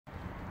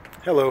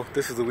Hello,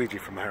 this is Luigi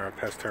from Hiram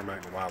Pest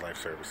Termite and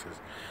Wildlife Services.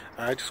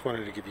 I just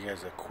wanted to give you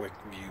guys a quick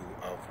view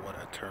of what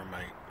a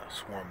termite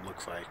swarm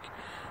looks like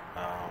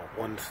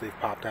once they've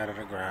popped out of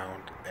the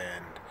ground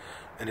and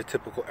in a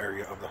typical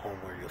area of the home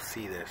where you'll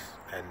see this,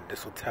 and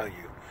this will tell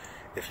you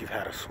if you've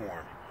had a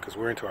swarm, because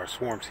we're into our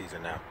swarm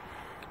season now.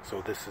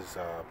 So this is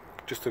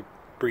just a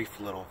brief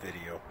little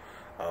video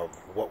of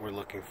what we're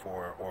looking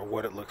for, or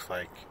what it looks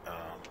like,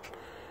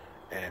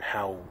 and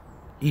how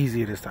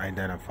easy it is to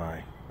identify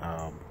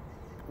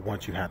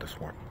once you had the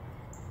swarm.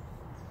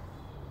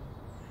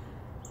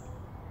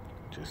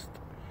 Just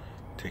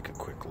take a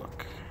quick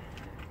look.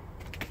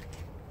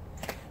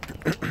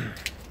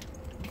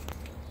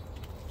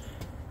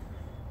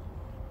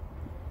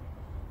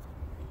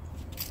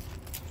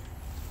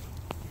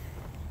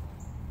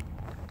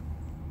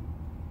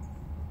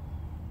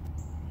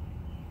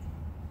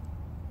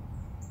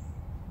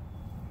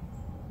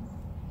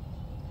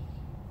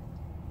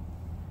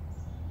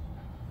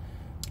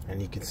 And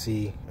you can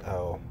see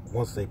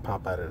once they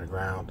pop out of the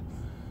ground,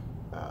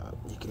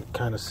 you can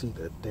kind of see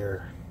that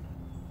they're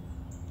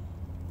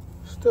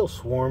still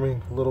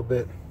swarming a little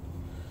bit,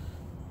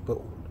 but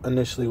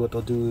initially what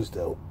they'll do is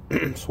they'll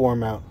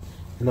swarm out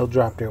and they'll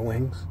drop their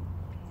wings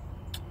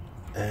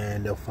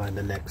and they'll find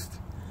the next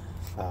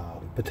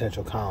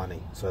potential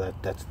colony. So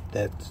that's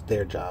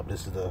their job.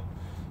 This is the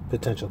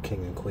potential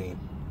king and queen.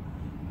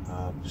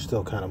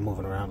 Still kind of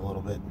moving around a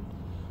little bit,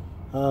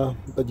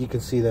 but you can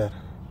see that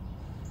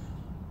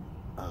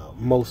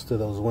most of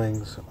those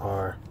wings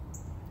are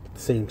the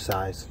same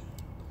size,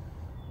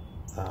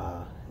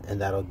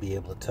 and that'll be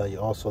able to tell you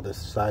also the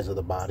size of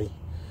the body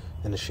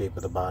and the shape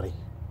of the body.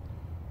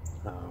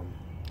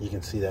 You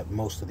can see that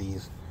most of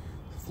these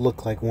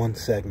look like one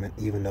segment,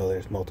 even though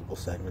there's multiple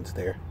segments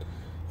there.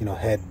 You know,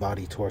 head,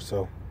 body,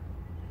 torso,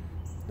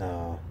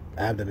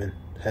 abdomen,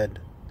 head,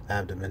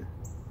 abdomen,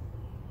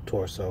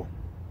 torso,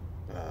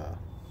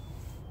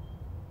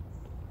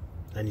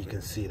 and you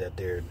can see that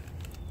they're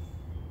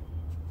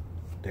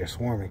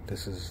swarming.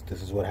 This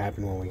is what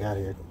happened when we got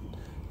here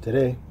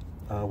today.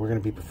 We're going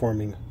to be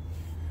performing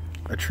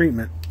a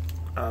treatment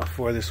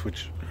for this,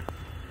 which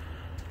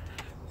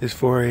is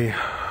for a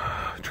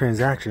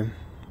transaction,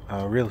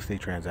 a real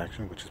estate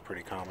transaction, which is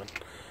pretty common.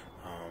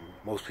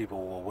 Most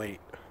people will wait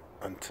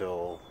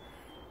until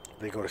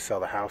they go to sell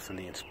the house and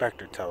the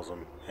inspector tells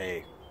them,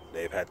 hey,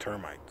 they've had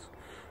termites.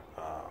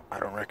 I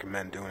don't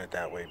recommend doing it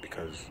that way,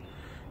 because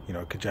you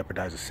know, it could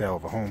jeopardize the sale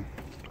of a home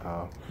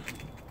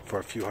for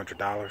a few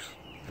 $100s.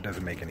 It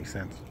doesn't make any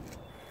sense.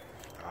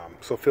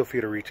 So feel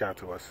free to reach out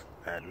to us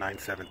at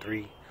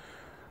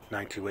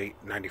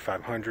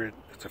 973-928-9500.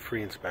 It's a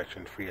free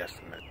inspection, free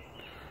estimate.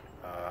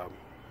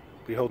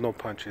 We hold no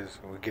punches.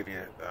 We'll give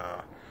you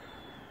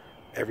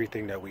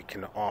everything that we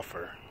can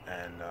offer,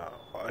 and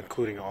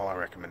including all our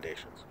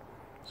recommendations.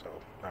 So,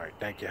 all right,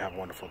 thank you. Have a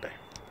wonderful day.